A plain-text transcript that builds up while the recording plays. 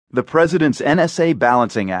The President's NSA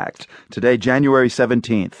Balancing Act. Today, January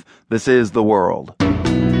 17th. This is The World.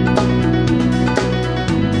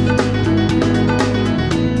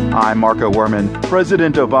 I'm Marco Werman.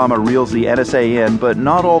 President Obama reels the NSA in, but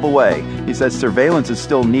not all the way. He says surveillance is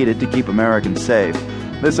still needed to keep Americans safe.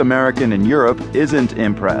 This American in Europe isn't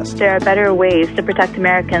impressed. There are better ways to protect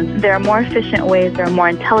Americans. There are more efficient ways, there are more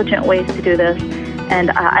intelligent ways to do this. And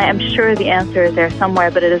I am sure the answer is there somewhere,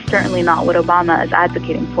 but it is certainly not what Obama is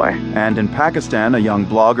advocating for. And in Pakistan, a young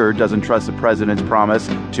blogger doesn't trust the president's promise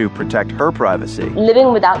to protect her privacy.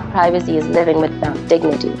 Living without privacy is living without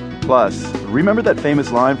dignity. Plus, remember that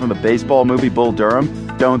famous line from the baseball movie Bull Durham?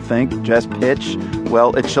 Don't think, just pitch?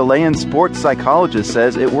 Well, a Chilean sports psychologist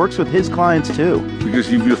says it works with his clients too.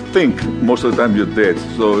 Because if you think, most of the time you're dead.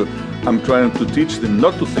 So I'm trying to teach them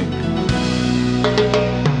not to think.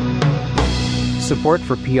 Support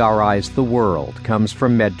for PRI's The World comes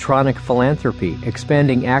from Medtronic Philanthropy,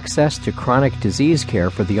 expanding access to chronic disease care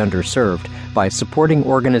for the underserved by supporting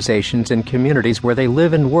organizations in communities where they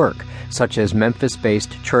live and work, such as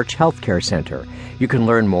Memphis-based Church Healthcare Center. You can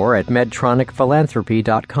learn more at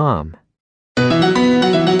medtronicphilanthropy.com.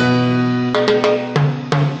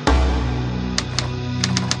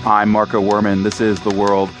 I'm Marco Werman. This is The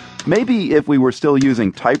World. Maybe if we were still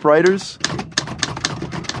using typewriters,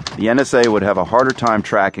 the NSA would have a harder time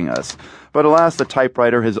tracking us. But alas, the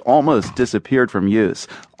typewriter has almost disappeared from use.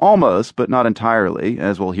 Almost, but not entirely,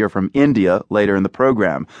 as we'll hear from India later in the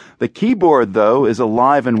program. The keyboard, though, is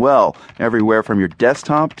alive and well, everywhere from your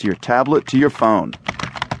desktop to your tablet to your phone.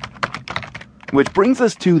 Which brings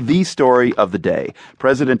us to the story of the day.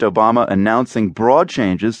 President Obama announcing broad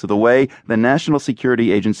changes to the way the National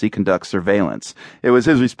Security Agency conducts surveillance. It was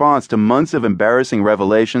his response to months of embarrassing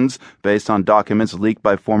revelations based on documents leaked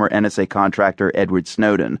by former NSA contractor Edward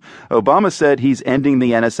Snowden. Obama said he's ending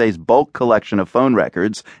the NSA's bulk collection of phone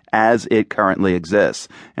records as it currently exists,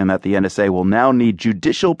 and that the NSA will now need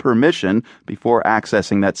judicial permission before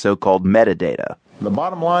accessing that so-called metadata. The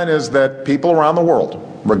bottom line is that people around the world,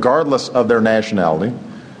 regardless of their nationality,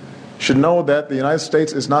 should know that the United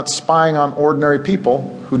States is not spying on ordinary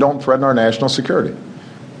people who don't threaten our national security.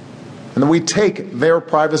 And that we take their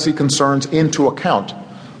privacy concerns into account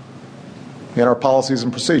in our policies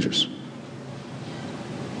and procedures.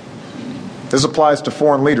 This applies to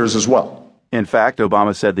foreign leaders as well. In fact,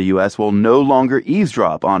 Obama said the U.S. will no longer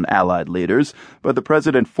eavesdrop on allied leaders, but the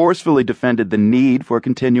president forcefully defended the need for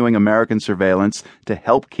continuing American surveillance to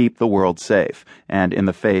help keep the world safe, and in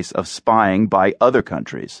the face of spying by other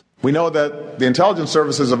countries. We know that the intelligence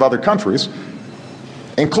services of other countries,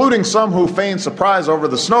 including some who feign surprise over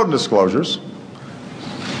the Snowden disclosures,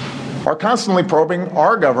 are constantly probing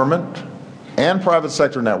our government and private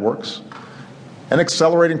sector networks and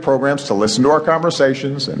accelerating programs to listen to our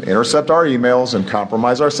conversations and intercept our emails and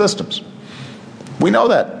compromise our systems. We know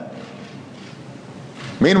that.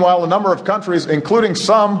 Meanwhile, a number of countries, including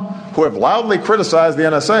some who have loudly criticized the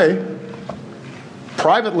NSA,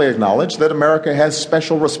 privately acknowledge that America has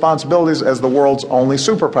special responsibilities as the world's only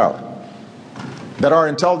superpower, that our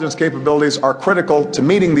intelligence capabilities are critical to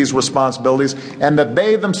meeting these responsibilities, and that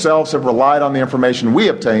they themselves have relied on the information we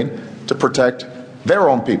obtain to protect their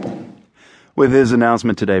own people. With his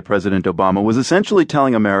announcement today, President Obama was essentially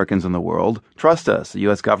telling Americans in the world, trust us, the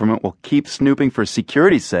U.S. government will keep snooping for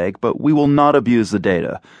security's sake, but we will not abuse the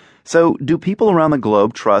data. So, do people around the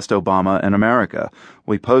globe trust Obama and America?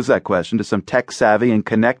 We pose that question to some tech-savvy and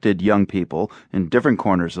connected young people in different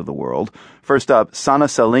corners of the world. First up, Sana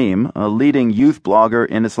Salim, a leading youth blogger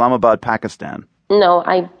in Islamabad, Pakistan. No,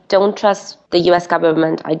 I don't trust the U.S.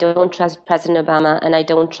 government, I don't trust President Obama, and I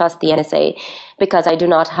don't trust the NSA because I do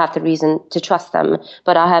not have the reason to trust them,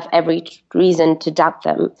 but I have every reason to doubt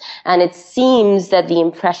them. And it seems that the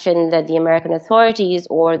impression that the American authorities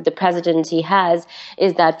or the presidency has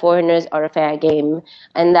is that foreigners are a fair game,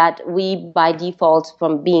 and that we, by default,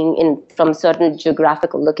 from being from a certain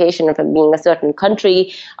geographical location or from being a certain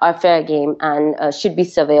country, are fair game and should be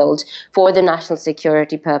surveilled for the national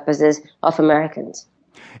security purposes of Americans.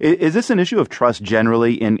 Is this an issue of trust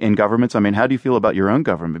generally in governments? I mean, how do you feel about your own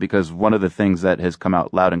government? Because one of the things that has come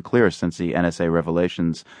out loud and clear since the NSA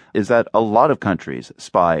revelations is that a lot of countries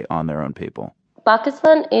spy on their own people.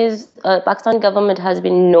 Pakistan government has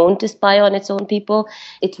been known to spy on its own people.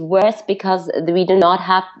 It's worse because we do not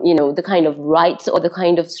have, the kind of rights or the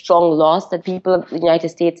kind of strong laws that people of the United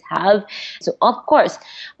States have. So, of course,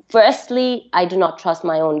 firstly, I do not trust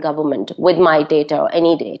my own government with my data or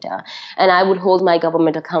any data, and I would hold my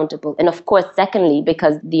government accountable. And of course, secondly,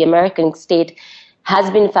 because the American state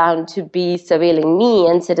has been found to be surveilling me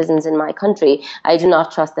and citizens in my country, I do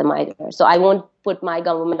not trust them either. So I won't put my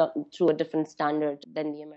government through a different standard than the American.